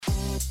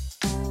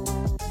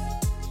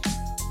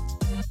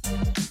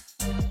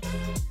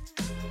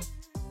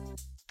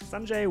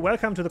Sanjay,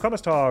 welcome to the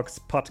Commerce Talks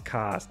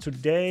podcast.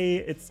 Today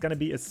it's going to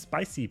be a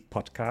spicy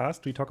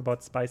podcast. We talk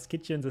about Spice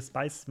Kitchen, the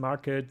spice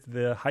market,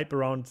 the hype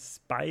around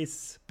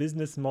spice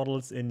business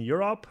models in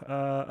Europe.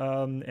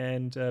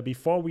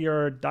 Before we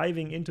are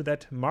diving into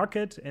that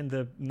market and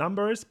the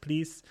numbers,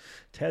 please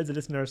tell the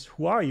listeners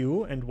who are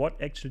you and what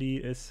actually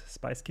is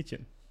Spice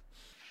Kitchen.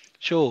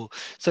 Sure.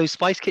 So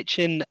Spice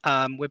Kitchen,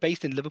 we're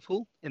based in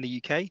Liverpool in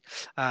the UK.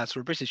 So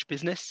we're a British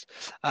business.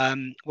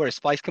 We're a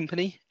spice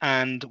company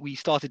and we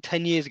started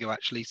 10 years ago,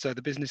 actually. So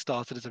the business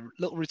started as a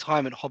little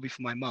retirement hobby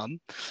for my mum.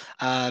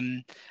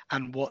 And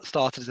what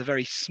started as a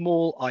very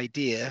small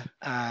idea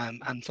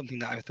and something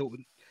that I thought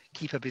would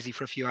keep her busy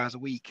for a few hours a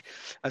week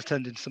has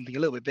turned into something a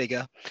little bit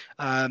bigger.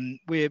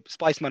 We're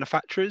spice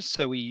manufacturers,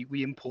 so we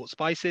import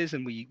spices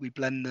and we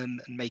blend them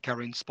and make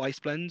our own spice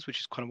blends, which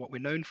is kind of what we're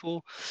known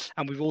for.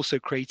 And we've also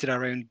created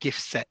our own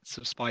gift sets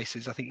of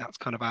spices. I think that's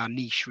kind of our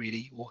niche,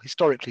 really, or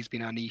historically has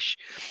been our niche.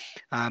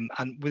 And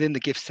within the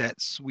gift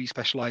sets, we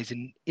specialize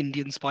in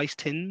Indian spice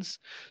tins.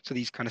 So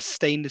these kind of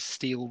stainless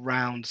steel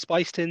round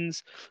spice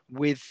tins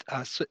with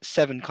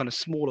 7 kind of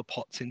smaller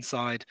pots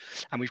inside.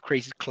 And we've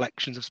created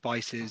collections of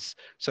spices.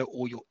 So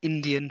all your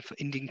Indian for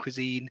Indian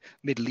cuisine,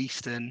 Middle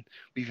Eastern.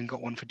 We've even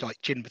got one for like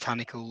gin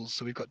botanicals.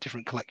 So we've got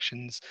different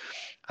collections.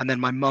 And then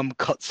my mum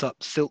cuts up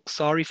silk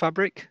sari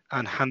fabric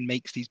and hand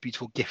makes these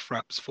beautiful gift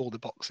wraps for the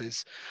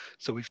boxes.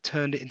 So we've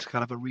turned it into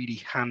kind of a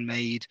really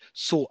handmade,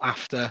 sought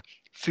after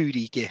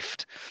foodie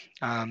gift.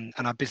 And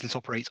our business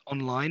operates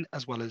online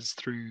as well as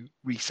through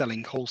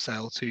reselling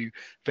wholesale to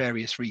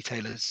various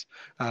retailers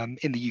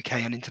in the UK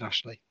and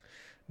internationally.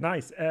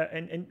 Nice.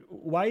 And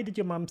why did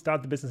your mom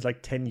start the business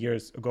like 10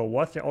 years ago?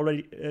 Was there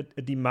already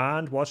a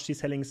demand? Was she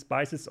selling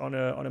spices on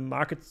a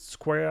market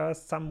square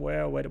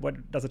somewhere? Where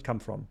does it come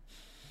from?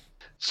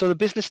 So the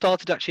business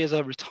started actually as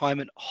a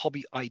retirement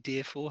hobby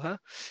idea for her.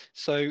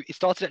 So it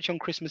started actually on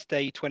Christmas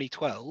Day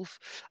 2012.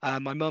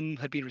 My mum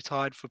had been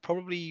retired for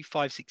probably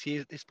 5-6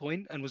 years at this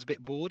point and was a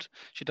bit bored.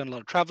 She'd done a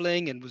lot of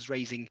traveling and was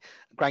raising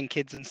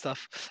grandkids and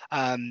stuff.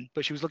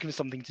 But she was looking for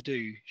something to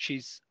do. She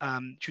was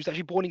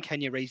actually born in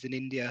Kenya, raised in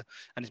India,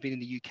 and has been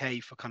in the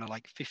UK for kind of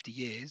like 50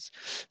 years.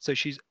 So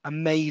she's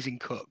amazing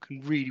cook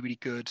and really, really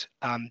good.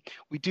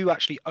 We do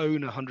actually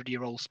own a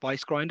 100-year-old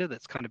spice grinder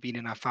that's kind of been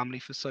in our family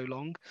for so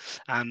long.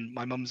 And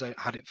my mum's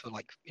had it for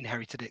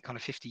inherited it kind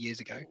of 50 years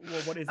ago.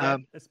 Well, what is that?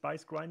 A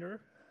spice grinder?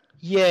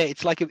 Yeah,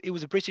 it's like it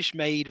was a British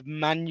made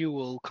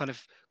manual kind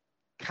of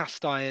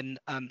cast iron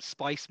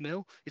spice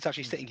mill. It's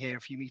actually sitting here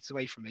a few meters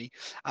away from me.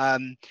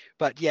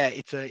 But yeah,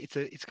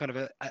 it's kind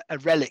of a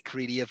relic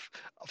really of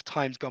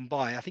times gone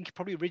by. I think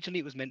probably originally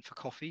it was meant for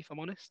coffee, if I'm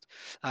honest.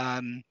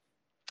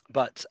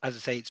 But as I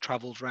say, it's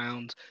travelled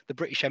around the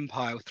British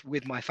Empire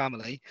with my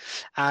family.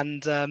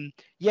 And so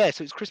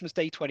it's Christmas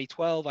Day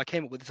 2012. I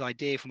came up with this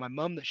idea for my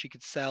mum that she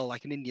could sell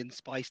like an Indian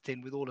spice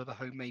tin with all of her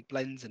homemade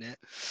blends in it.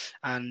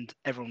 And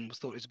everyone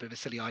thought it was a bit of a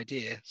silly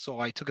idea. So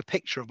I took a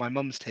picture of my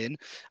mum's tin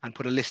and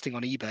put a listing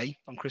on eBay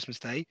on Christmas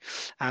Day.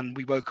 And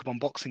we woke up on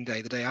Boxing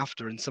Day the day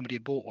after and somebody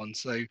had bought one.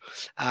 So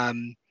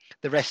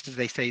the rest, as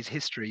they say, is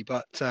history.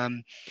 But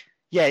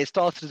yeah, it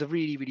started as a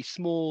really, really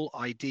small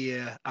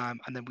idea,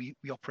 and then we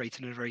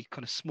operated in a very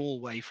kind of small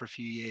way for a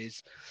few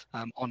years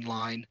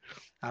online.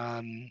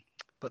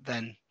 But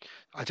then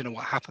I don't know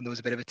what happened. There was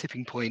a bit of a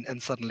tipping point, and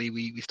suddenly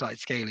we started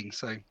scaling.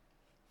 So.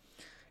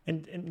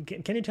 And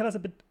can you tell us a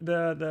bit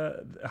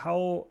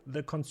how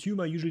the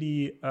consumer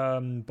usually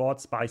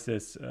bought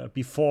spices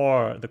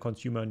before the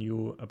consumer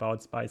knew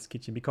about Spice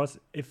Kitchen? Because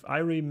if I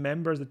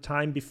remember the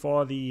time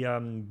before the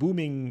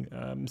booming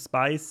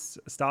spice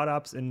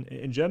startups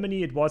in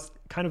Germany, it was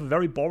kind of a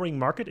very boring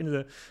market.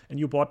 And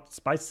you bought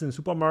spices in the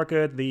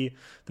supermarket. The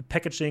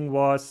packaging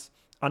was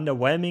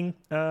underwhelming.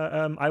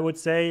 I would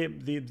say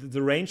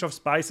the range of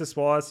spices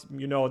was,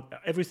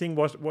 everything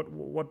was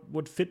what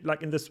would fit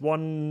like in this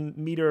 1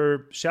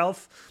 meter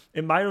shelf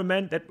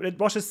environment. That it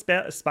was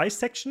a spice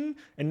section,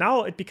 and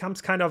now it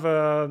becomes kind of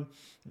a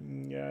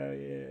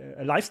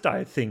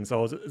lifestyle thing.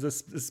 So the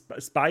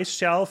spice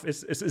shelf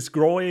is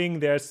growing.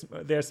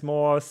 There's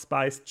more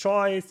spice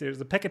choice.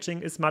 The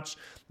packaging is much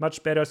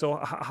better. So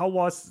how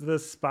was the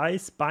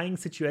spice buying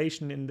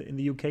situation in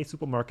the UK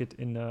supermarket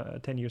in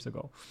 10 years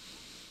ago?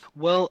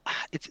 Well,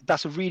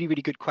 that's a really,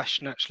 really good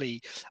question,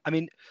 actually. I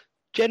mean,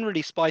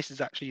 generally, spices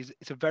actually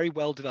it's a very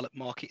well-developed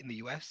market in the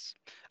US.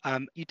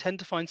 You tend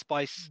to find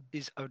spice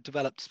is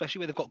developed, especially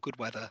where they've got good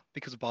weather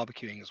because of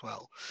barbecuing as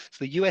well.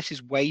 So the US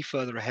is way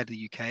further ahead of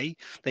the UK.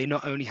 They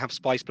not only have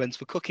spice blends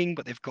for cooking,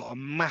 but they've got a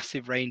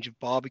massive range of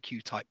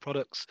barbecue type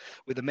products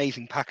with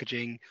amazing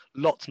packaging,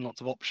 lots and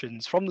lots of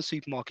options from the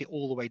supermarket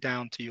all the way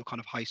down to your kind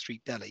of high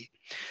street deli.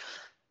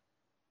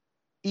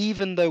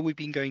 Even though we've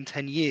been going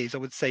 10 years, I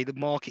would say the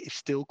market is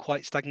still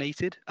quite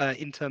stagnated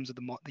in terms of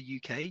the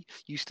UK.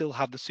 You still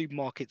have the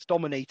supermarkets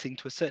dominating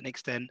to a certain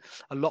extent.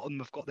 A lot of them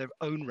have got their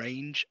own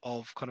range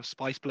of kind of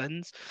spice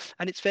blends,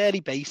 and it's fairly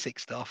basic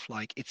stuff.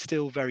 Like it's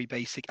still very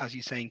basic, as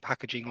you're saying,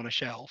 packaging on a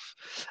shelf.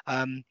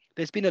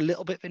 There's been a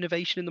little bit of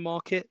innovation in the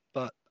market,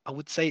 but I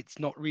would say it's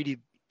not really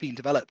been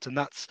developed, and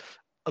that's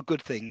a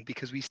good thing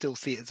because we still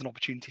see it as an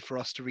opportunity for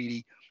us to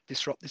really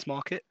disrupt this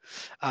market.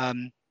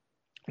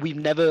 We've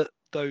never,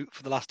 though,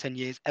 for the last 10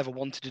 years, ever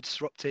wanted to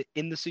disrupt it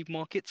in the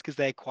supermarkets because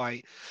they're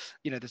quite,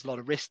 there's a lot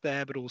of risk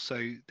there, but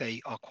also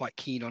they are quite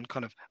keen on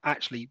kind of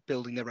actually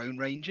building their own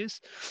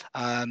ranges.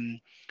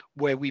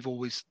 Where we've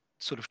always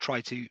sort of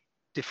tried to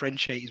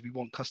differentiate is we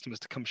want customers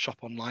to come shop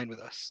online with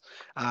us.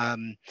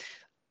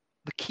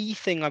 The key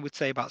thing I would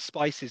say about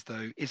spices,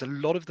 though, is a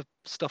lot of the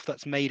stuff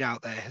that's made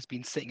out there has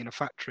been sitting in a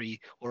factory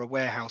or a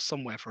warehouse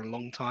somewhere for a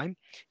long time,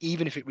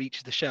 even if it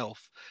reaches the shelf,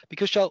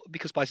 because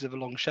spices have a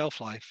long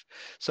shelf life.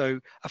 So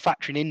a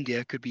factory in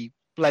India could be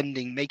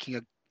making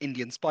a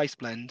Indian spice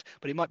blend,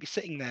 but it might be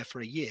sitting there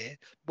for a year,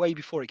 way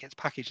before it gets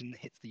packaged and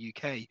hits the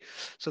UK.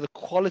 So the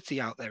quality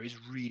out there is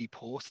really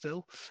poor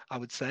still, I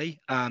would say,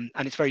 and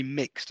it's very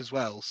mixed as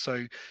well.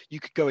 So you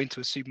could go into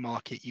a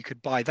supermarket, you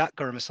could buy that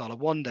garam masala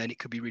one day and it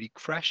could be really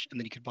fresh, and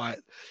then you could buy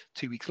it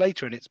 2 weeks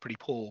later and it's pretty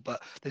poor,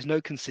 but there's no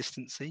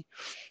consistency.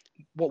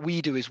 What we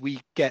do is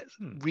we get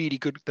really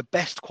good, the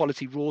best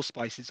quality raw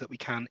spices that we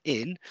can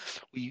in,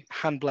 we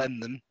hand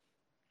blend them,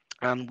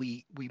 and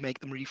we make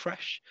them really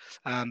fresh.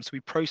 So we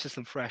process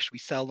them fresh, we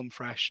sell them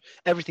fresh,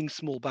 everything's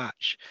small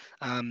batch.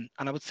 And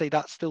I would say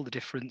that's still the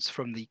difference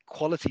from the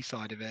quality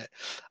side of it.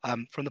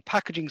 From the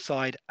packaging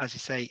side, as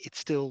you say, it's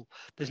still,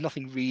 there's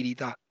nothing really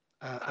that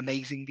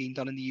amazing being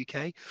done in the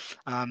UK.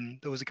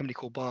 There was a company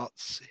called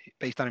Bart's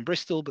based down in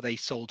Bristol, but they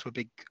sold to a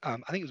big, I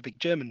think it was a big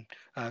German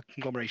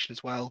conglomeration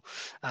as well.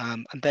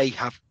 And they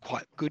have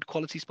quite good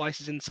quality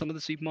spices in some of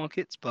the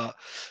supermarkets. But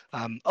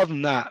other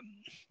than that,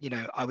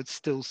 I would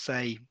still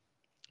say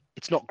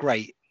it's not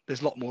great.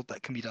 There's a lot more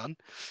that can be done,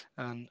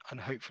 and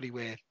hopefully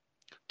we're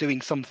doing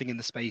something in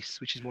the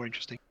space which is more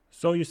interesting.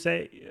 So you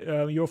say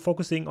you're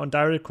focusing on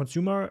direct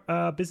consumer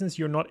business.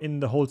 You're not in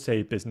the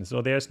wholesale business.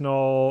 So there's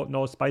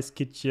no Spice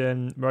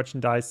Kitchen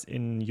merchandise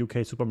in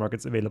UK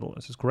supermarkets available.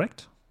 Is this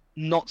correct?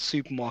 Not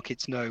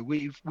supermarkets, no.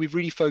 We've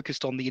really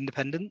focused on the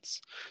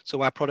independents.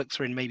 So our products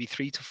are in maybe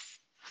 300 to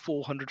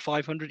 400,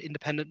 500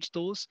 independent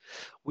stores.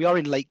 We are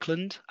in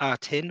Lakeland,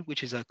 Tin,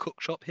 which is a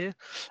cook shop here,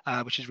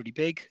 which is really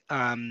big.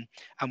 And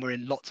we're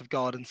in lots of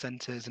garden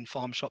centres and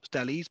farm shops,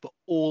 delis, but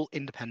all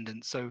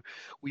independent. So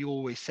we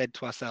always said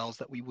to ourselves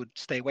that we would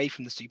stay away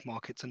from the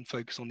supermarkets and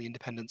focus on the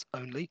independents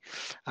only.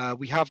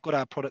 We have got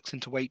our products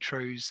into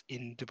Waitrose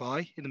in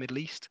Dubai, in the Middle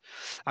East.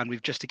 And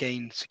we've just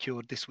again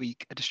secured this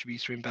week a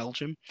distributor in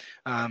Belgium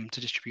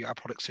to distribute our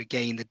products to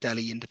again the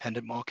deli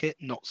independent market,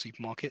 not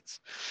supermarkets.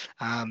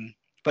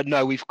 But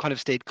no, we've kind of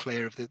stayed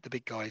clear of the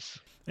big guys.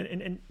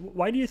 And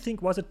why do you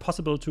think was it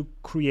possible to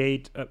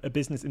create a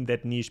business in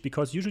that niche?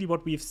 Because usually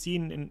what we've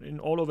seen in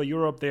all over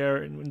Europe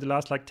there in the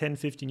last like 10,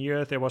 15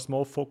 years, there was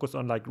more focus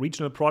on like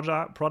regional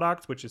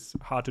products, which is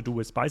hard to do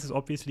with spices,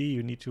 obviously.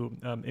 You need to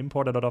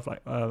import a lot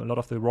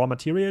of the raw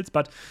materials,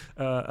 but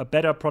a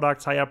better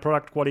product, higher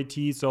product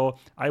quality. So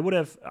I would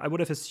have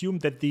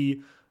assumed that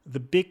the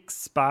big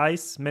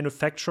spice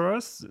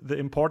manufacturers, the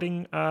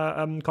importing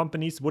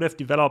companies, would have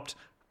developed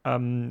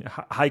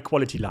high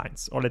quality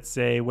lines, or let's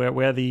say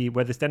where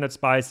the standard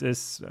spice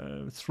is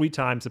 3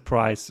 times the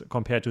price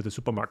compared to the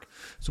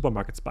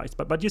supermarket spice.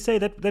 But you say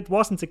that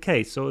wasn't the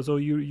case. So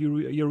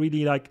you're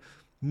really like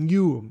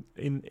new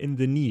in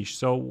the niche.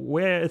 So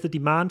where is the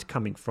demand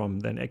coming from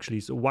then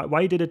actually? So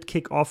why did it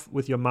kick off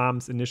with your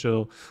mom's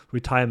initial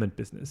retirement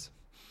business?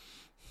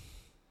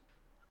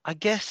 I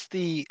guess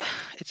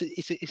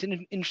it's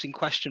an interesting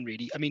question,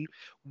 really. I mean,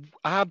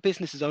 our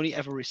business has only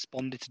ever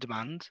responded to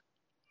demand.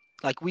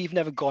 Like, we've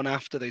never gone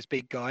after those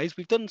big guys.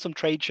 We've done some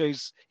trade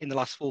shows in the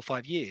last 4 or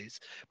 5 years,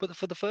 but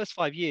for the first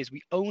 5 years,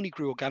 we only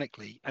grew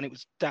organically, and it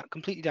was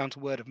completely down to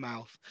word of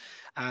mouth.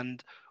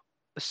 And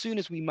as soon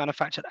as we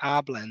manufactured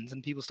our blends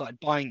and people started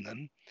buying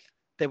them,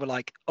 they were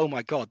like, oh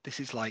my God, this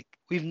is like,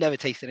 we've never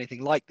tasted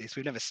anything like this.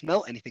 We've never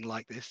smelt anything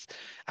like this.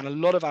 And a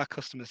lot of our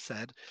customers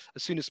said,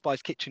 as soon as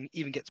Spice Kitchen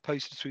even gets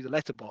posted through the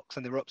letterbox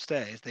and they were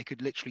upstairs, they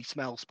could literally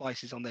smell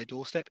spices on their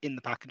doorstep, in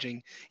the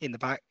packaging, in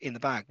the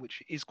bag,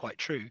 which is quite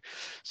true.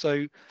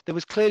 So there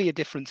was clearly a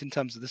difference in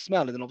terms of the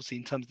smell. And then obviously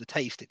in terms of the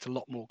taste, it's a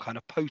lot more kind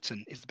of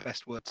potent is the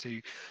best word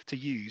to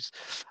use.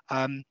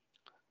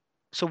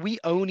 So we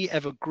only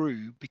ever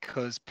grew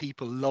because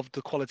people loved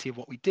the quality of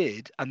what we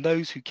did, and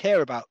those who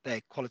care about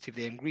their quality of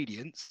their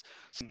ingredients,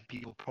 some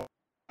people probably,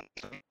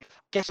 I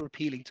guess, are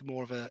appealing to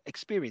more of an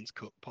experienced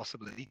cook,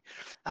 possibly.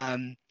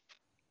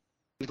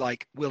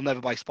 Like, we'll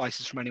never buy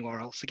spices from anywhere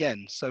else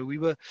again. So we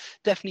were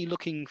definitely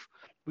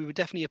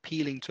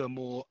appealing to a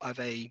more of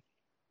a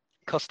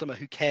customer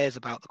who cares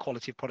about the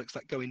quality of products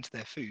that go into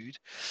their food.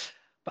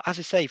 But as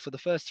I say, for the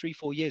first 3,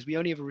 4 years, we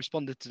only ever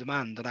responded to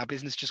demand, and our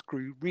business just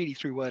grew really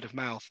through word of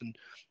mouth. And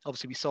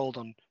obviously, we sold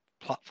on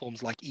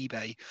platforms like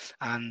eBay,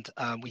 and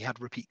we had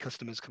repeat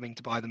customers coming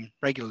to buy them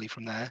regularly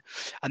from there.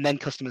 And then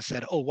customers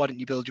said, "Oh, why don't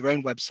you build your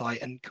own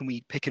website? And can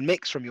we pick and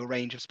mix from your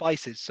range of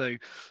spices?" So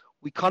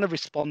we kind of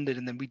responded,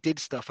 and then we did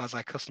stuff as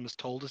our customers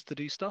told us to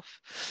do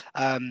stuff.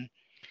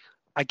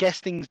 I guess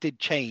things did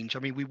change. I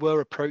mean, we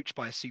were approached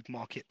by a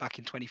supermarket back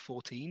in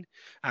 2014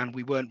 and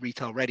we weren't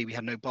retail ready. We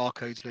had no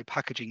barcodes, no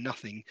packaging,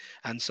 nothing.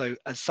 And so,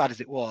 as sad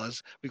as it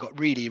was, we got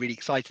really, really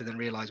excited and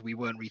realized we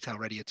weren't retail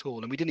ready at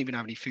all. And we didn't even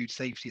have any food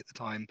safety at the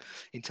time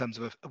in terms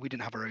of, we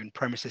didn't have our own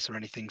premises or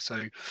anything.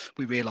 So,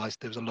 we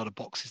realized there was a lot of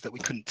boxes that we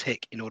couldn't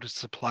tick in order to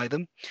supply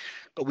them.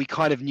 But we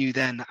kind of knew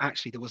then that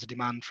actually there was a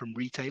demand from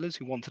retailers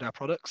who wanted our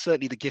products,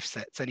 certainly the gift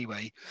sets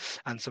anyway.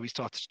 And so we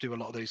started to do a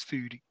lot of those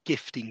food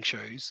gifting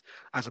shows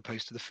as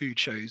opposed to the food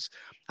shows.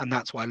 And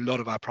that's why a lot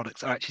of our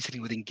products are actually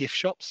sitting within gift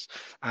shops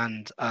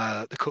and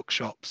the cook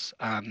shops.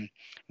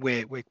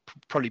 We're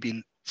probably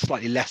been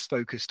slightly less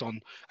focused on,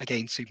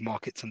 again,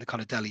 supermarkets and the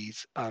kind of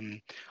delis.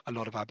 A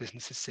lot of our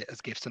businesses sit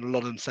as gifts, and a lot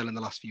of them sell in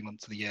the last few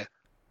months of the year.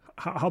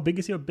 How big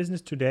is your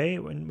business today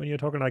when you're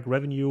talking like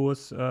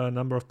revenues,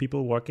 number of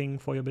people working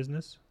for your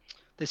business?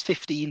 There's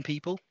 15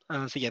 people.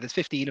 So yeah, there's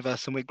 15 of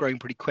us, and we're growing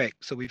pretty quick.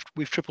 So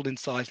we've tripled in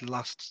size in the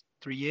last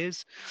 3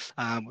 years,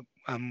 and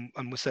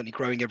we're certainly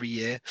growing every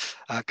year.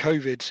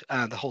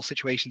 COVID, the whole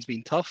situation's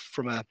been tough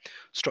from a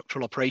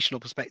structural operational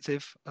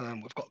perspective.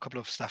 We've got a couple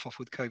of staff off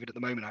with COVID at the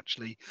moment,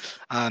 actually,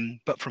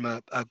 but from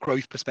a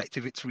growth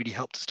perspective, it's really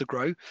helped us to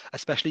grow,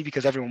 especially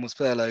because everyone was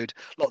furloughed.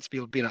 Lots of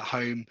people have been at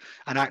home,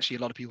 and actually a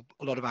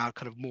lot of our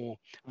kind of more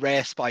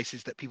rare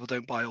spices that people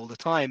don't buy all the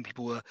time,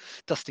 people were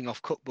dusting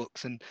off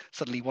cookbooks and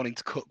suddenly wanting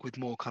to cook with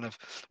more kind of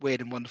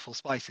weird and wonderful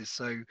spices.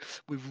 So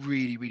we've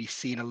really, really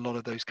seen a lot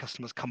of those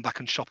customers come back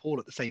and shop all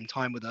at the same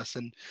time with us,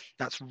 and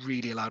that's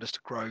really allowed us to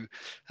grow,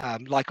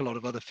 like a lot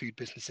of other food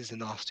businesses in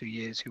the last 2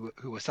 years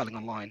who are selling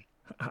online.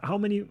 How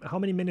many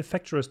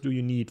manufacturers do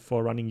you need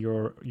for running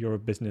your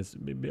business?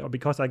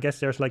 Because I guess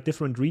there's like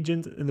different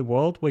regions in the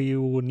world where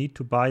you need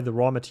to buy the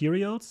raw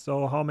materials.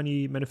 So how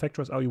many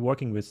manufacturers are you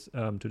working with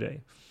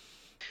today?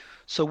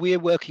 So we're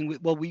working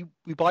with, well, we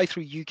buy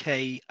through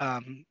UK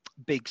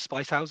big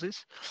spice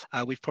houses.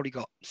 We've probably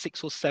got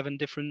 6 or 7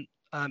 different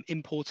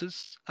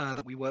importers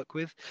that we work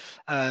with.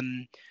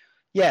 Um,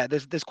 yeah,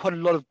 there's quite a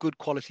lot of good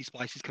quality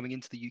spices coming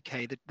into the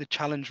UK. The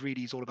challenge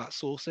really is all about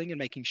sourcing and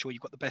making sure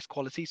you've got the best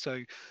quality. So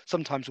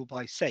sometimes we'll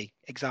buy, say,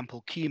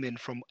 example, cumin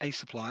from a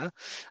supplier,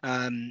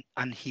 and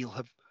he'll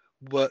have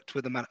worked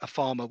with a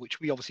farmer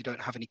which we obviously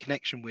don't have any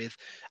connection with,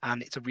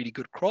 and it's a really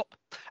good crop.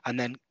 And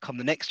then come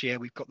the next year,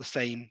 we've got the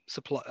same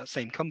supply,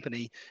 same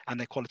company, and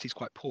their quality is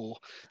quite poor.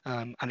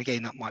 And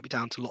again, that might be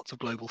down to lots of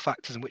global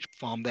factors and which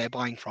farm they're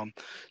buying from.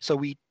 So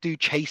we do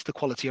chase the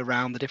quality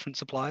around the different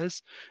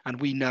suppliers, and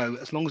we know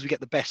as long as we get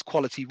the best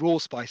quality raw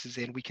spices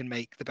in, we can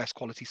make the best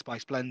quality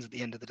spice blends at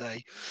the end of the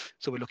day.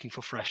 So we're looking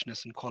for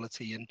freshness and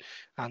quality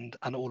and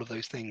all of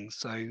those things.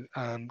 So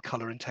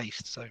color and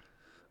taste. So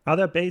Are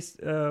there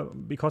based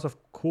because of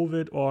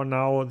COVID or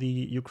now the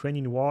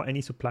Ukrainian war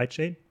any supply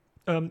chain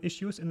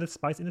issues in the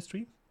spice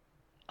industry?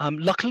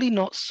 luckily,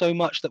 not so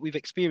much that we've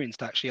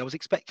experienced. Actually, I was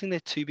expecting there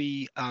to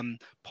be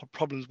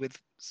problems with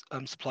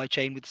supply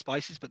chain with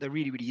spices, but there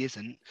really, really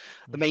isn't.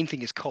 The main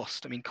thing is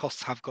cost. I mean,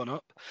 costs have gone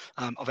up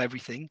of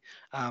everything,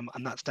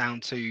 and that's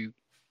down to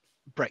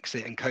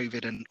Brexit and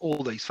COVID and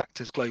all those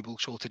factors, global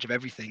shortage of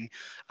everything.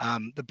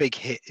 The big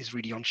hit is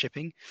really on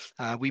shipping.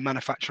 We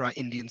manufacture our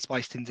Indian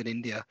spice tins in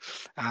India,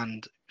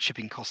 and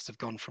shipping costs have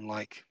gone from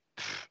like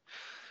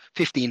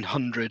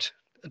 1,500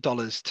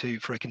 dollars to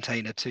for a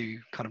container to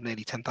kind of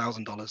nearly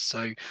 $10,000.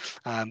 So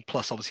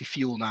plus obviously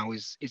fuel now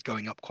is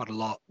going up quite a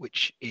lot,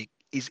 which it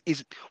is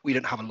we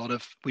don't have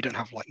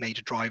like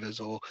major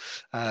drivers or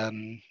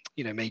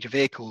major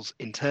vehicles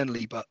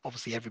internally, but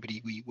obviously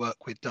everybody we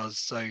work with does.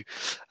 So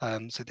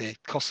so the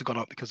costs have gone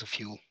up because of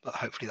fuel, but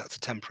hopefully that's a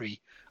temporary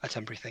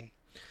thing.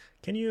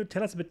 Can you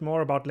tell us a bit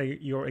more about like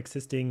your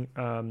existing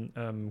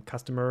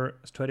customer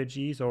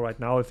strategy? So right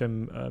now, if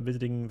I'm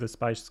visiting the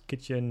Spice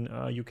Kitchen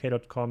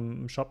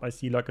UK.com shop, I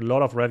see like a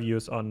lot of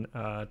reviews on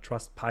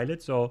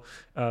Trustpilot. So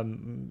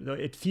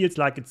it feels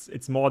like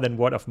it's more than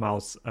word of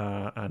mouth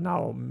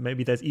now.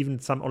 Maybe there's even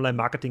some online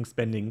marketing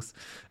spendings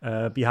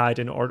behind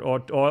and or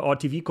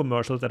TV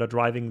commercials that are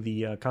driving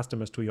the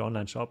customers to your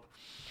online shop.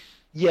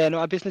 Yeah, no,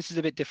 our business is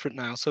a bit different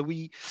now. So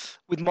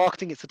with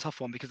marketing, it's a tough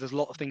one because there's a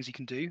lot of things you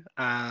can do,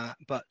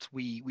 but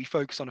we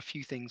focus on a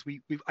few things.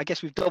 I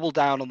guess we've doubled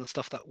down on the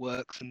stuff that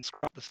works and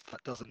scrapped the stuff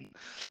that doesn't.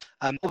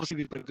 Obviously,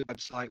 we've got a good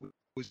website.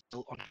 Was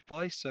built on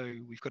Shopify, so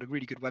we've got a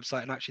really good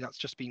website, and actually that's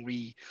just been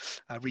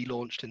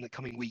relaunched in the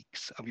coming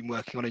weeks. I've been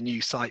working on a new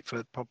site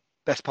for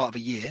best part of a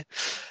year.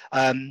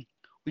 Um,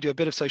 we do a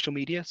bit of social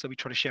media, so we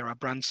try to share our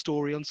brand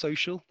story on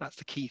social. That's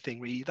the key thing,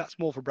 really. That's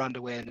more for brand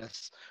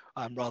awareness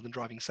rather than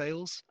driving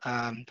sales,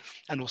 and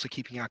also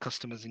keeping our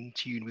customers in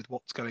tune with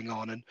what's going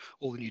on and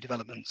all the new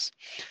developments.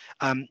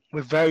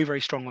 We're very, very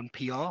strong on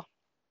PR.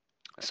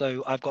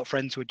 So I've got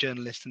friends who are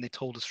journalists, and they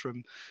told us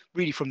from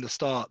the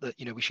start that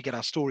we should get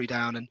our story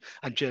down,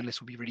 and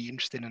journalists will be really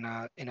interested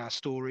in our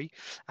story,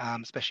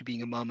 especially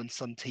being a mum and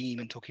son team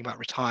and talking about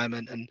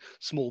retirement and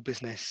small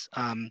business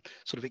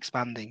sort of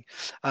expanding.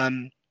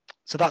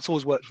 So that's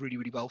always worked really,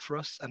 really well for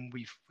us, and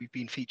we've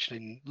been featured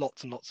in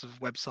lots and lots of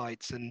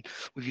websites, and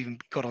we've even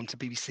got onto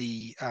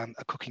BBC,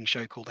 a cooking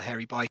show called The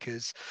Hairy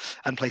Bikers,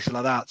 and places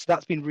like that. So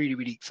that's been really,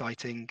 really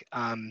exciting,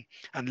 and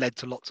led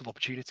to lots of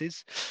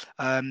opportunities.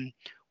 Um,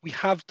 we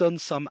have done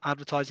some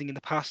advertising in the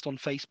past on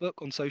Facebook,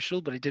 on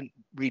social, but it didn't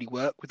really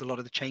work with a lot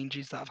of the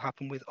changes that have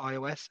happened with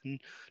iOS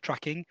and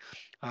tracking.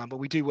 But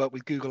we do work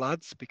with Google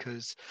Ads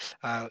because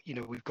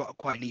we've got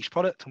quite a niche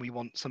product, and we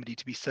want somebody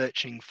to be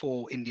searching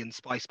for Indian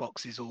spice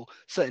boxes or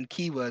certain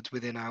keywords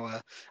within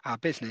our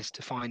business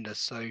to find us.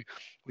 So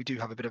we do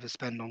have a bit of a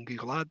spend on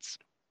Google Ads.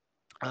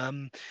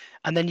 Um,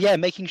 and then, yeah,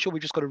 making sure we've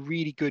just got a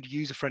really good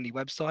user-friendly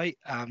website.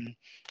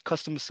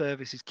 Customer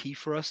service is key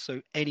for us.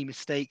 So any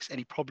mistakes,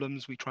 any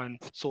problems, we try and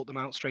sort them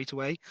out straight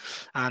away.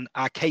 And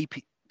our key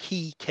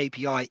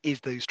KPI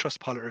is those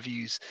Trustpilot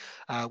reviews.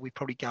 We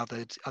probably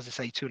gathered, as I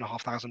say,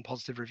 2,500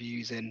 positive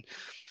reviews in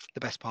the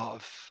best part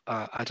of,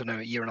 I don't know,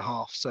 a year and a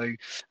half. So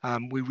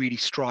we really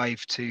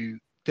strive to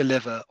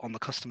deliver on the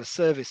customer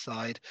service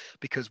side,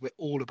 because we're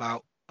all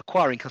about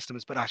acquiring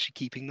customers but actually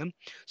keeping them.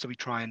 So we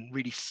try and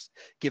really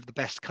give the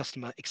best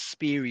customer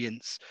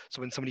experience, so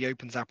when somebody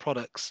opens our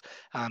products,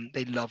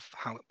 they love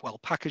how well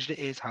packaged it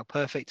is, how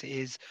perfect it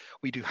is.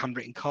 We do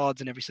handwritten cards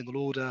in every single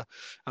order.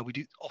 We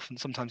do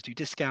sometimes do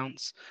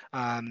discounts,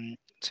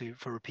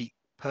 for repeat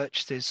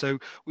purchases. So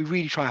we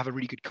really try and have a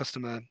really good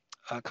customer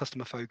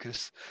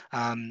focus,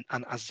 and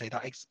as I say,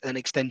 that an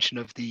extension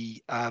of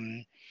the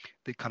kind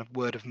of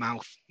word of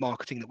mouth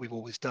marketing that we've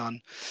always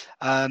done.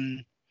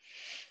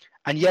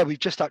 And yeah, we've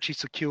just actually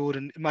secured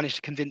and managed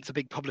to convince a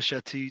big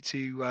publisher to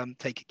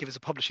give us a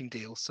publishing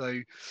deal.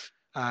 So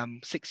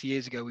 6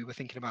 years ago we were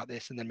thinking about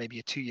this, and then maybe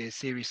a 2 years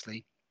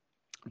seriously.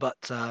 But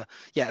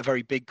yeah, a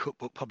very big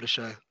cookbook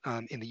publisher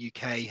in the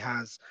UK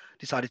has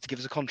decided to give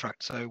us a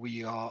contract. So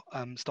we are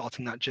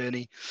starting that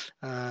journey.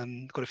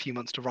 Got a few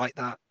months to write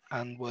that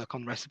and work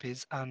on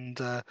recipes, and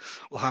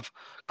we'll have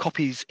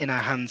copies in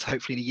our hands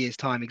hopefully in a year's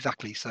time.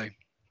 Exactly. So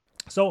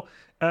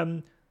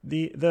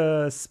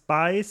the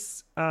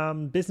spice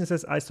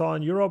businesses I saw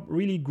in Europe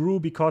really grew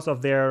because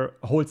of their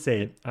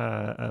wholesale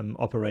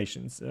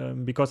operations,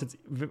 because it's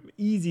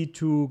easy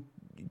to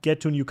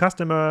get to new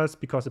customers,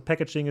 because the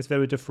packaging is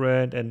very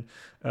different, and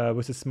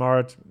with a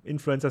smart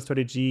influencer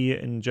strategy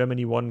in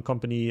Germany, one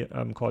company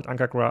called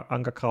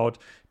Ankerkraut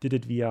did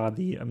it via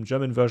the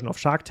German version of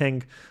Shark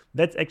Tank.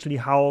 That's actually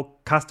how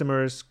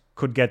customers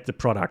could get the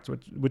product,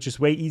 which is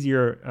way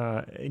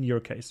easier in your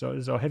case.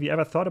 So have you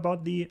ever thought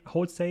about the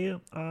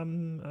wholesale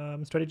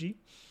strategy?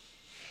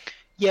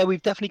 Yeah,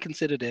 we've definitely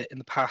considered it in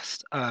the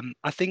past.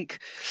 I think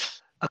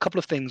a couple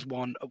of things.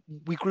 One,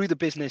 we grew the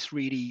business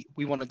really.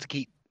 We wanted to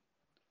keep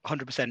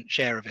 100%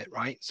 share of it,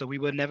 right? So we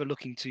were never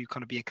looking to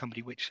kind of be a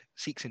company which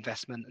seeks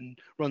investment and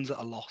runs at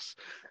a loss,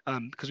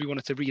 because we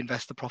wanted to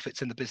reinvest the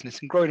profits in the business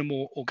and grow in a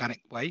more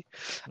organic way.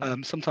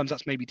 Sometimes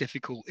that's maybe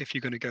difficult if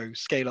you're going to go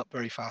scale up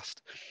very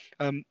fast.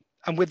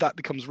 And with that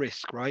becomes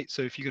risk, right?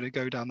 So if you're going to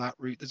go down that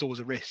route, there's always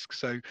a risk.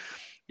 So,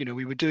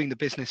 we were doing the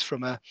business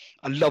from a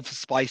love for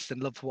spice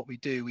and love for what we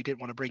do. We didn't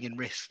want to bring in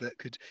risks that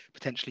could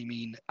potentially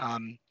mean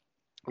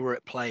we're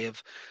at play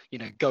of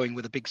going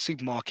with a big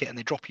supermarket and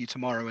they drop you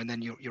tomorrow, and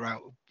then you're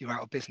out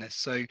of business.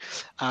 So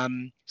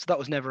that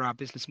was never our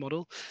business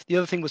model. The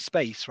other thing was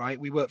space, right?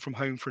 We worked from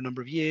home for a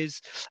number of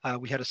years.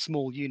 We had a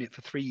small unit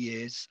for 3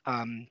 years,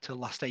 till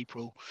last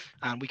April,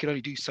 and we could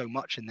only do so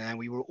much in there.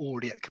 We were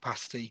already at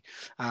capacity,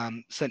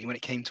 certainly when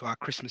it came to our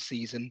Christmas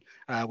season,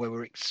 where we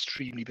were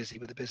extremely busy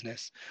with the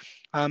business.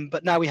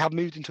 But now we have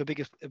moved into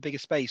a bigger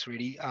space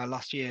really,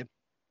 last year,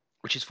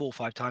 which is 4 or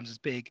 5 times as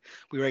big.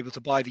 We were able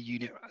to buy the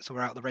unit, so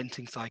we're out of the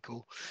renting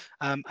cycle.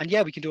 And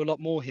yeah, we can do a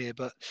lot more here.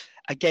 But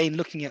again,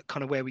 looking at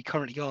kind of where we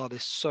currently are,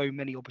 there's so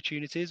many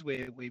opportunities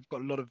where we've got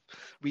a lot of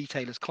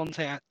retailers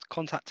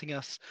contacting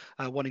us,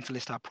 wanting to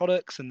list our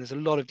products, and there's a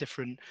lot of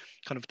different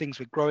kind of things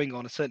we're growing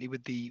on. And certainly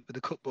with the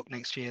cookbook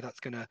next year,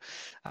 that's going to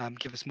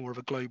give us more of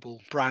a global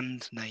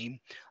brand name.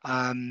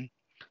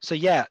 So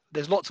yeah,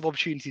 there's lots of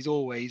opportunities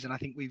always, and I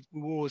think we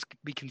will always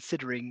be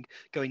considering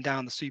going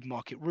down the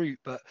supermarket route,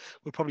 but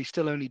we'll probably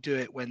still only do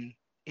it when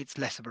it's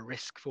less of a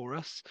risk for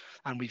us,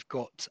 and we've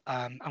got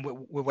and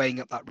we're weighing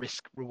up that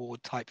risk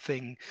reward type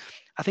thing.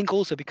 I think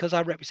also because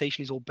our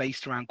reputation is all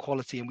based around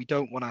quality, and we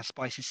don't want our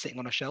spices sitting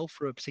on a shelf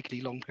for a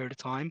particularly long period of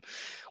time,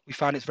 we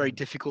found it's very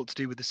difficult to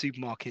do with the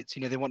supermarkets.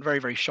 They want very,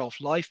 very shelf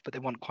life, but they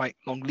want quite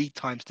long lead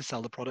times to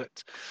sell the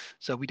product.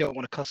 So we don't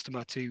want a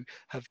customer to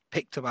have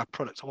picked up our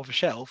product off a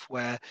shelf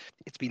where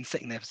it's been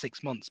sitting there for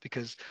 6 months,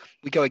 because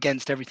we go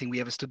against everything we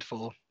ever stood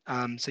for.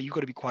 So you've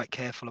got to be quite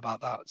careful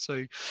about that.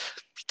 So,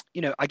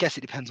 I guess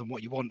it depends on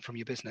what you want from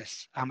your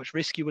business, how much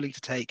risk you're willing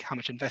to take, how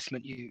much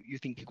investment you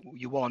think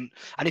you want.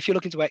 And if you're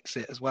looking to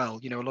exit as well,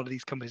 a lot of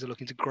these companies are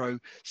looking to grow,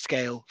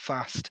 scale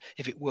fast.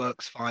 If it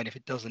works, fine. If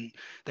it doesn't,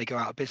 they go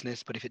out of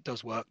business. But if it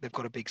does work, they've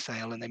got a big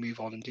sale and they move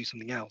on and do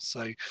something else.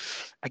 So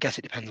I guess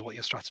it depends on what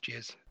your strategy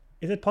is.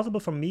 Is it possible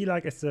for me,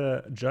 like as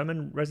a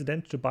German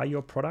resident, to buy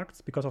your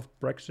products because of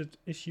Brexit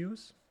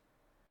issues?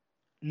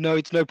 No,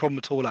 it's no problem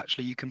at all,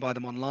 actually. You can buy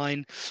them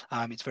online.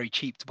 It's very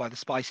cheap to buy the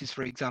spices,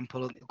 for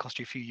example, and it'll cost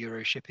you a few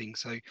euros shipping.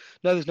 So,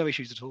 no, there's no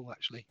issues at all,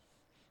 actually.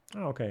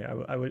 Oh, okay,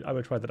 I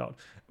will try that out.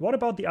 What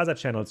about the other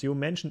channels? You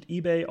mentioned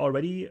eBay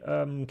already.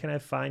 Can I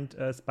find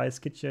Spice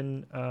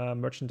Kitchen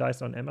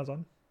merchandise on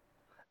Amazon?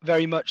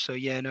 Very much so,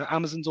 yeah. No,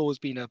 Amazon's always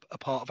been a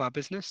part of our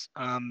business.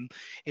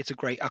 It's a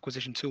great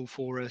acquisition tool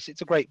for us.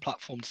 It's a great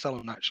platform to sell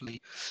on,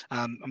 actually.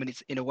 I mean,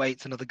 it's in a way,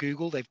 it's another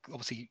Google. They've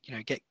obviously,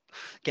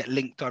 get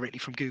linked directly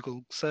from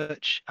Google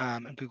search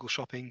and Google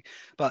Shopping,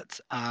 but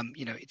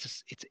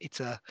it's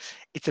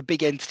a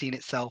big entity in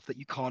itself that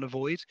you can't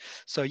avoid.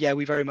 So yeah,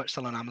 we very much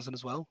sell on Amazon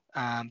as well,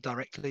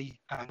 directly.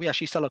 We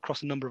actually sell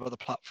across a number of other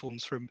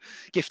platforms, from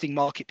gifting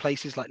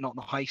marketplaces like Not on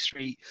the High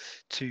Street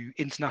to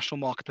international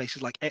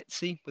marketplaces like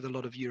Etsy, with a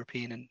lot of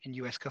European and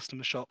US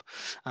customers shop.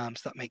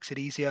 So that makes it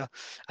easier.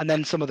 And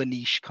then some of the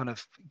niche kind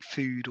of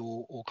food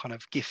or kind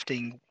of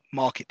gifting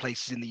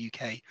marketplaces in the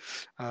UK.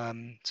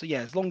 So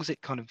yeah, as long as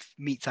it kind of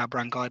meets our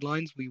brand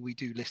guidelines, we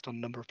do list on a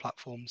number of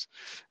platforms.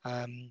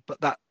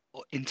 But that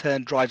in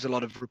turn drives a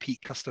lot of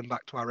repeat custom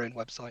back to our own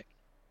website.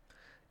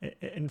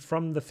 And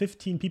from the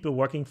 15 people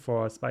working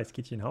for Spice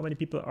Kitchen, how many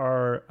people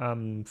are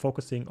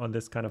focusing on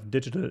this kind of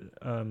digital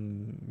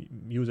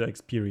user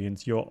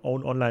experience? Your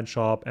own online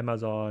shop,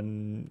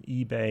 Amazon,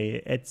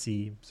 eBay,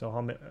 Etsy. So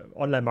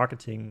online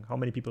marketing? How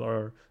many people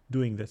are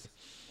doing this?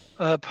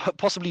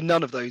 Possibly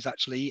none of those,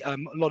 actually. A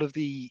lot of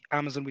the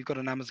Amazon, we've got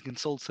an Amazon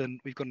consultant,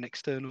 we've got an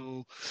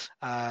external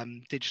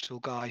digital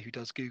guy who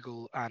does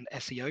Google and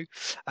SEO.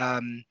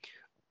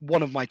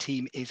 One of my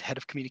team is head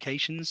of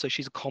communications, so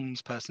she's a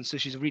comms person, so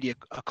she's really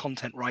a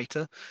content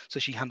writer, so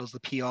she handles the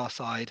PR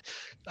side,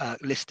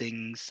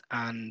 listings,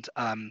 and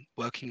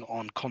working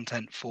on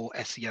content for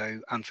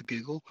SEO and for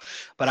Google.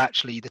 But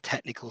actually the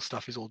technical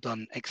stuff is all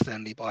done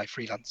externally by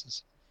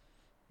freelancers.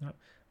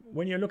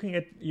 When you're looking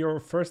at your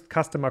first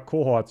customer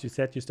cohorts, you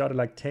said you started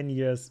like 10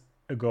 years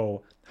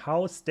ago.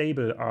 How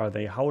stable are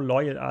they? How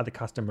loyal are the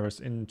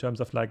customers in terms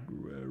of like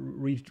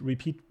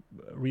repeat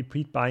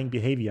buying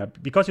behavior?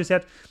 Because you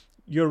said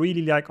you're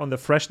really like on the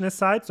freshness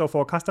side. So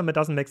for a customer, it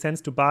doesn't make sense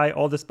to buy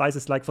all the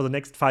spices like for the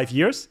next 5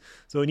 years.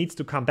 So he needs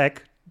to come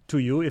back to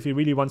you if he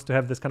really wants to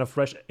have this kind of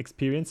fresh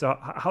experience. So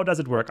how does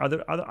it work? Are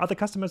the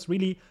customers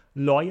really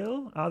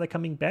loyal? Are they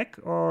coming back,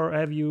 or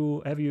have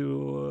you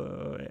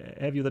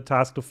the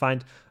task to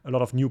find a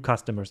lot of new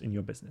customers in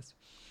your business?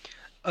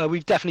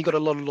 We've definitely got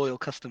a lot of loyal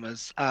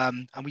customers,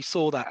 and we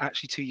saw that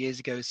actually 2 years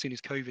ago as soon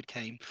as COVID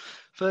came.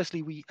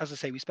 Firstly, as I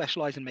say, we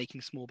specialize in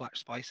making small batch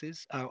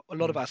spices. A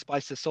lot of our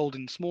spices are sold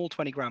in small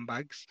 20-gram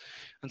bags,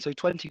 and so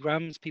 20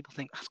 grams, people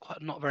think that's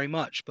quite not very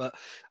much, but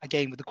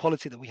again, with the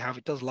quality that we have,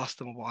 it does last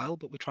them a while.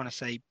 But we're trying to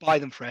say buy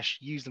them fresh,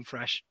 use them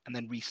fresh, and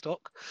then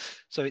restock.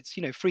 So it's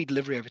free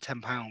delivery over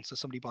 £10. So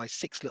somebody buys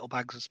 6 little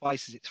bags of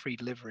spices, it's free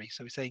delivery.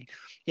 So we're saying,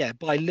 yeah,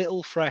 buy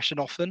little, fresh, and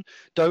often.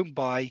 Don't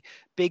buy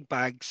big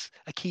bags,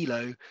 a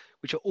kilo,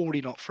 which are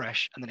already not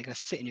fresh, and then they're going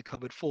to sit in your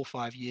cupboard 4 or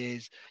 5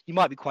 years. You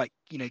might be quite,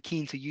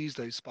 keen to use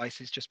those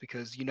spices just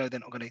because they're not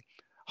going to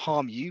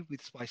harm you,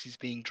 with spices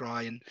being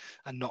dry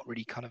and not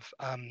really kind of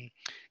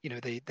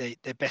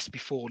they're best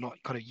before,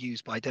 not kind of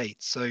used by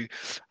dates. So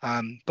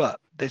but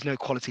there's no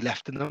quality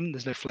left in them,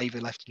 there's no flavor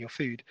left in your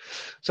food.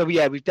 So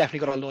yeah, we've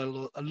definitely got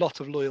a lot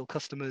of loyal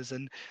customers,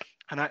 and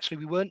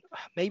actually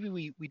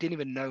we didn't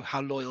even know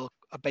how loyal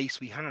a base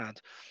we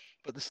had.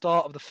 But the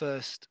start of the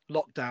first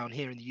lockdown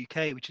here in the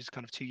UK, which is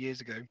kind of 2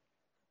 years ago,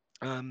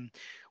 um,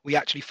 we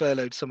actually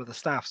furloughed some of the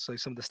staff. So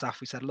some of the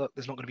staff, we said, look,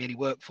 there's not going to be any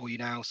work for you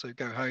now, so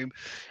go home.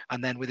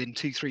 And then within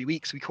 2, 3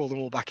 weeks, we called them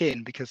all back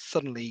in, because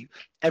suddenly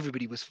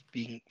everybody was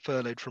being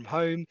furloughed from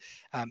home,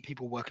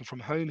 people working from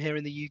home here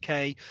in the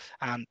UK,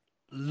 and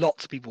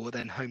lots of people were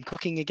then home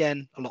cooking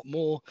again, a lot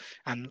more,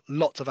 and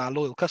lots of our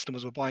loyal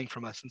customers were buying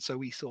from us. And so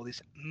we saw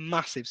this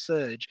massive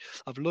surge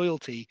of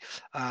loyalty,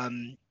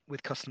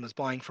 with customers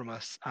buying from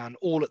us, and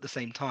all at the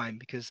same time.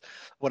 Because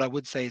what I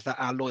would say is that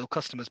our loyal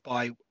customers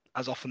buy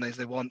as often as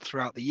they want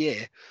throughout the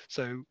year.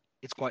 So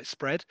it's quite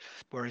spread.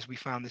 Whereas we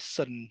found this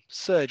sudden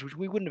surge, which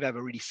we wouldn't have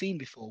ever really seen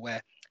before,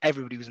 where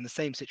everybody was in the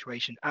same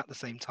situation at the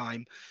same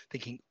time,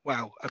 thinking,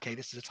 wow, okay,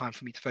 this is a time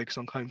for me to focus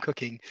on home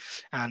cooking.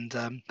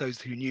 And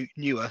those who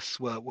knew us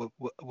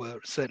were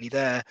certainly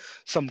there.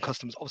 Some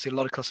customers, obviously a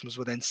lot of customers,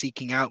 were then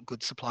seeking out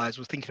good suppliers,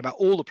 were thinking about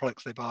all the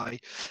products they buy.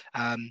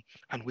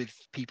 And with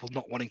people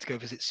not wanting to go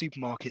visit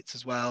supermarkets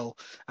as well,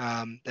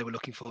 they were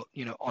looking for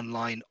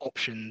online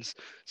options,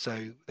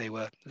 so they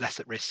were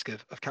less at risk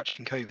of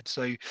catching COVID.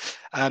 So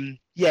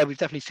yeah, we've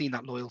definitely seen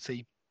that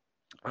loyalty,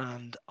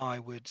 and I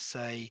would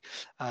say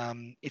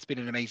it's been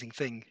an amazing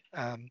thing.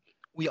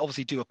 We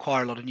obviously do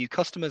acquire a lot of new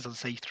customers, as I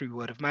say, through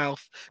word of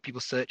mouth, people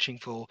searching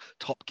for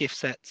top gift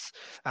sets,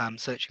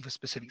 searching for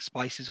specific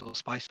spices or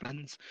spice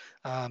blends.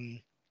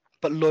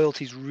 But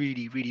loyalty is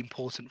really, really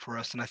important for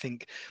us. And I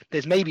think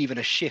there's maybe even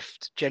a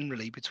shift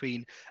generally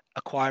between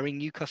acquiring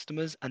new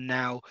customers, and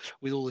now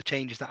with all the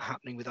changes that are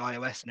happening with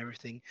iOS and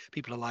everything,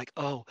 people are like,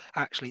 oh,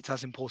 actually, it's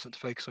as important to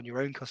focus on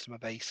your own customer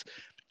base.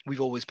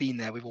 we've always been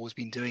there. We've always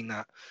been doing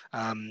that.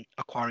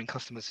 Acquiring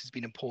customers has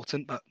been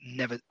important, but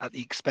never at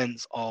the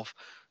expense of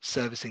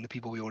servicing the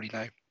people we already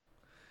know.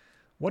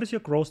 What is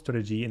your growth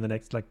strategy in the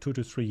next like 2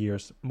 to 3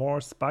 years?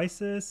 More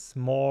spices,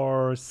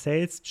 more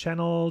sales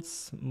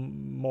channels,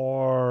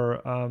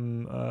 more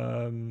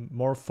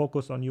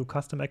focus on new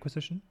customer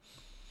acquisition?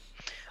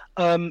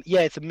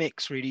 Yeah, it's a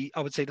mix, really.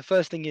 I would say the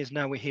first thing is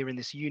now we're here in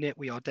this unit,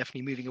 we are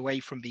definitely moving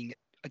away from being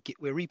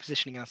we're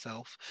repositioning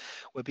ourselves.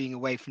 We're being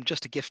away from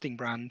just a gifting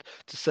brand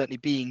to certainly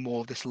being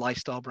more of this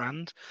lifestyle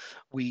brand.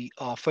 We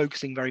are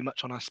focusing very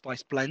much on our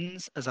spice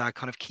blends as our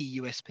kind of key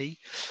USP.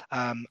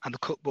 And the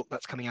cookbook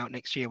that's coming out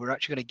next year, we're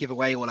actually going to give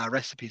away all our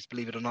recipes,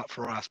 believe it or not,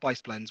 for our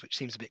spice blends, which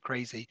seems a bit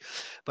crazy.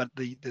 But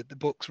the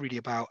book's really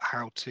about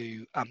how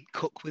to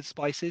cook with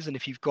spices. And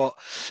if you've got,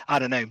 I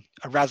don't know,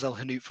 a Ras El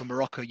Hanout from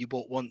Morocco you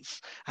bought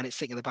once and it's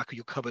sitting in the back of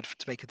your cupboard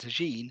to make a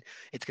tagine,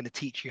 it's going to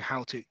teach you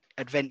how to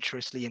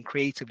adventurously and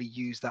creatively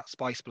use that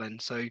spice blend.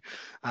 So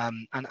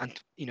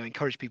and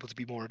encourage people to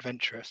be more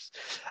adventurous.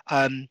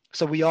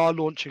 So we are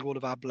launching all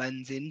of our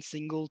blends in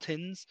single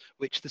tins,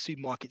 which the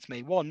supermarkets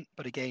may want,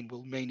 but again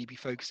we'll mainly be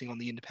focusing on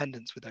the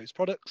independents with those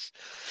products.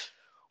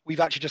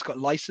 We've actually just got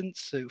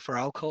license for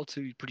alcohol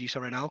to produce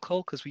our own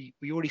alcohol, because we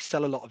already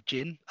sell a lot of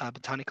gin,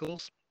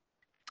 botanicals,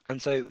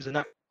 and so it was a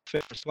natural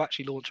fit for us to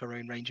actually launch our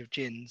own range of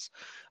gins,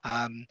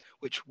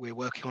 which we're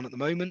working on at the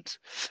moment.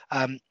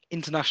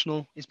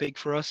 International is big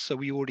for us, so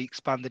we already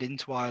expanded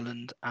into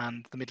Ireland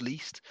and the Middle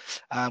East.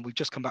 We've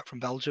just come back from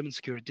Belgium and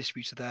secured a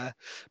distributor there,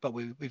 but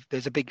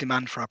there's a big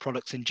demand for our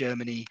products in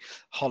Germany,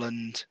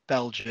 Holland,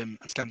 Belgium,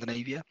 and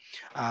Scandinavia.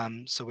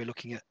 So we're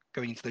looking at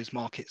going into those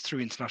markets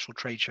through international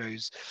trade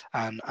shows,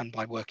 and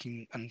by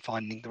working and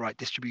finding the right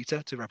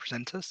distributor to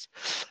represent us.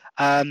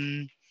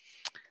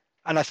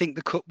 And I think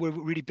we're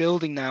really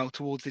building now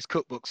towards this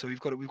cookbook. So we've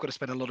got to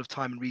spend a lot of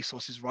time and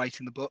resources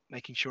writing the book,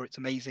 making sure it's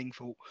amazing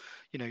for,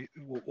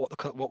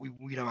 what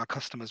we know our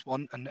customers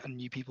want and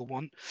new people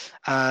want.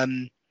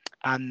 And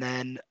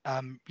then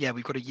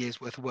we've got a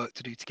year's worth of work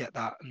to do to get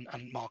that,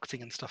 and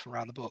marketing and stuff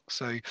around the book.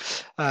 So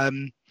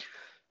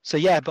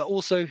but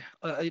also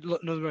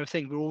another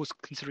thing, we're always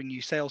considering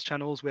new sales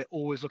channels. We're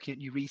always looking at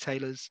new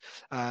retailers,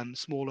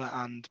 smaller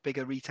and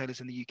bigger retailers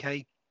in the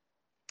UK.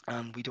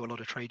 And we do a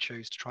lot of trade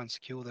shows to try and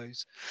secure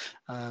those.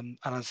 And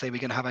I'd say we're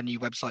going to have a new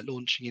website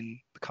launching in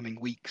the coming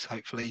weeks,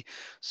 hopefully.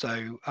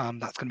 So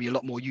that's going to be a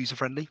lot more user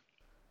friendly.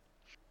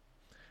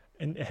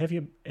 And have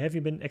you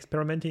been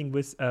experimenting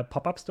with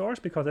pop-up stores?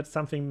 Because that's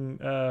something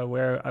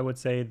where I would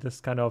say this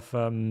kind of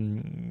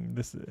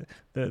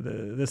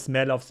the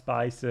smell of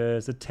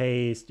spices, the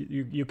taste,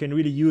 you can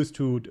really use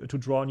to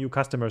draw new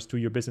customers to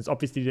your business.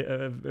 Obviously,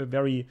 a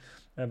very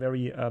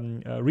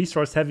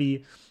resource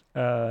heavy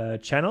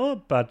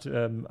channel, but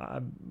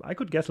I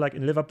could guess like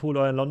in Liverpool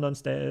or in London,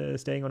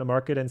 staying on a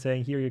market and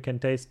saying here you can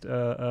taste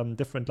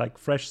different like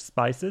fresh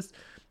spices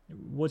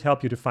would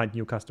help you to find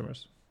new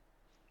customers.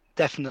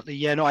 Definitely.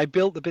 Yeah, no, I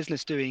built the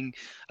business doing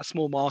a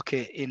small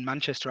market in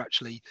Manchester,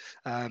 actually,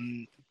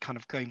 kind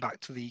of going back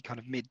to the kind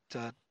of mid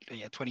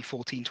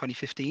 2014,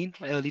 2015,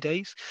 early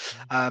days.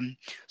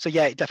 So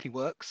yeah, it definitely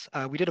works.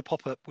 We did a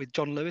pop-up with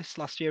John Lewis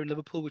last year in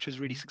Liverpool, which was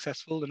really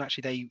successful. And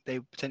actually they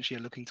potentially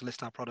are looking to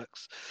list our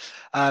products.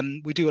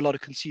 We do a lot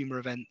of consumer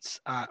events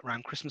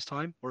around Christmas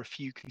time, or a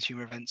few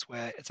consumer events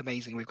where it's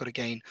amazing. We've got to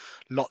gain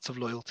lots of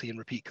loyalty and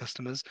repeat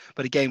customers.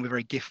 But again,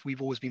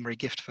 we've always been very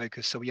gift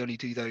focused. So we only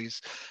do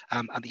those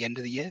at the end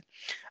of the year.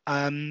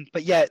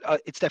 But yeah,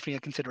 it's definitely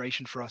a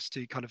consideration for us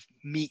to kind of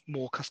meet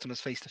more customers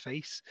face to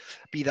face,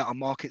 be that on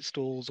market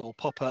stalls or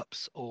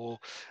pop-ups or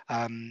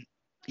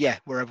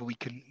wherever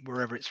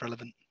it's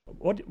relevant.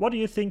 What do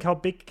you think? How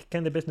big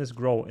can the business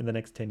grow in the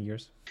next 10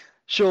 years?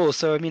 Sure.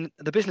 So, I mean,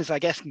 the business, I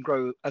guess, can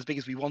grow as big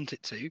as we want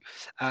it to,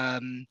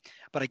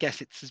 but I guess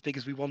it's as big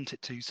as we want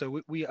it to.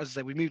 So we as I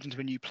said, we moved into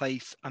a new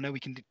place. I know we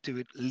can do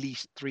at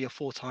least 3 or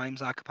 4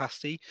 times our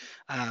capacity,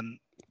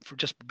 for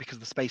just because of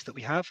the space that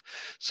we have.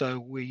 So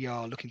we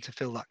are looking to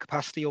fill that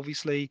capacity,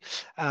 obviously.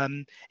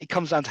 It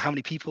comes down to how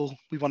many people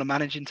we want to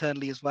manage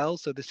internally as well.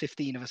 So there's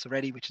 15 of us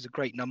already, which is a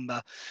great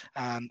number.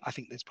 I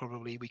think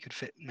we could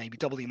fit maybe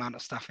double the amount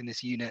of staff in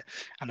this unit,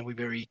 and it will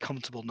be a very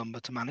comfortable number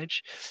to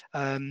manage.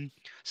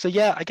 So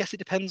yeah, I guess it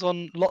depends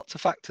on lots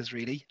of factors,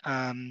 really.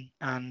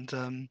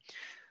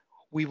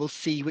 We will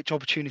see which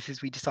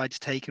opportunities we decide to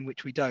take and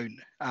which we don't.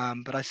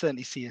 But I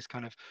certainly see us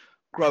kind of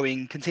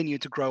continue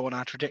to grow on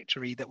our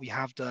trajectory that we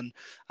have done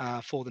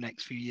for the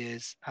next few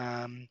years.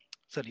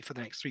 Certainly for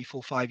the next 3,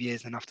 4, 5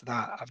 years. And after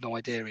that, I've no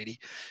idea, really.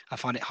 I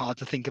find it hard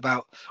to think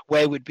about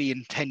where we'd be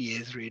in 10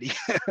 years, really.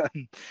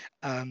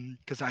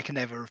 Because I can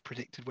never have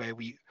predicted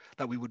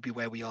that we would be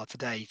where we are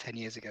today 10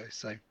 years ago.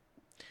 So.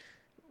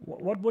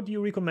 What would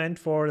you recommend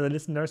for the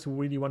listeners who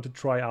really want to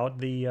try out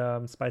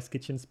the Spice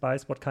Kitchen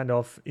Spice? What kind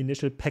of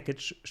initial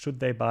package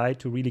should they buy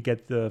to really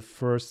get the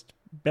first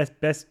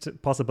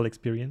best possible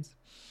experience?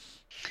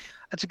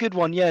 That's a good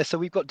one. Yeah. So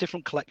we've got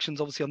different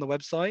collections, obviously, on the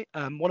website.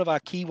 One of our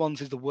key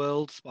ones is the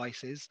world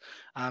spices,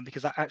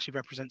 because that actually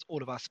represents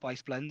all of our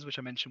spice blends, which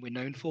I mentioned we're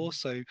known for.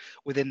 So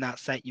within that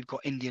set, you've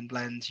got Indian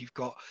blends, you've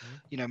got,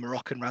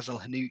 Moroccan Ras El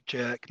Hanout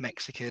jerk,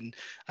 Mexican,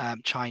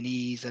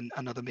 Chinese, and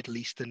other Middle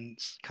Eastern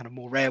kind of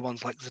more rare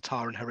ones like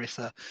za'atar and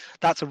harissa.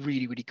 That's a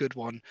really, really good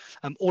one.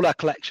 All our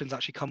collections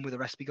actually come with a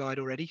recipe guide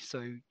already,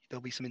 so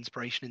there'll be some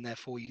inspiration in there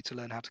for you to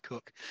learn how to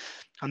cook.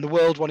 And the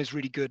world one is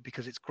really good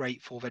because it's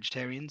great for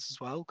vegetarians as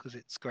well, because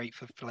it's great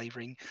for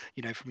flavoring,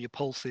 from your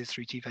pulses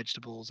through to your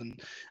vegetables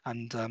and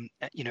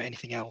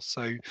anything else.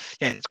 So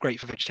yeah, it's great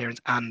for vegetarians,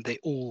 and they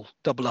all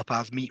double up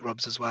as meat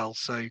rubs as well.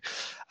 So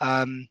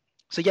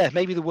yeah,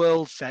 maybe the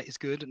world set is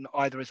good, and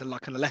either as a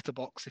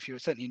letterbox. If you're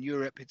certainly in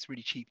Europe, it's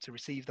really cheap to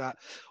receive that,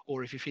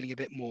 or if you're feeling a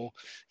bit more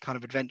kind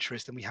of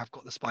adventurous, then we have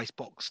got the spice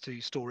box to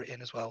store it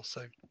in as well.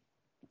 So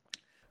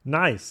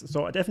nice.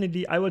 So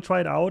definitely, I will try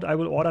it out. I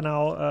will order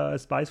now a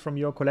spice from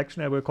your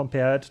collection. I will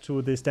compare it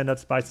to the standard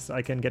spices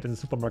I can get in the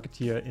supermarket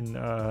here in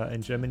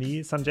Germany.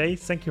 Sanjay,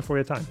 thank you for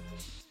your time.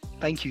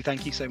 Thank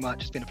you so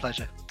much. It's been a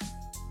pleasure.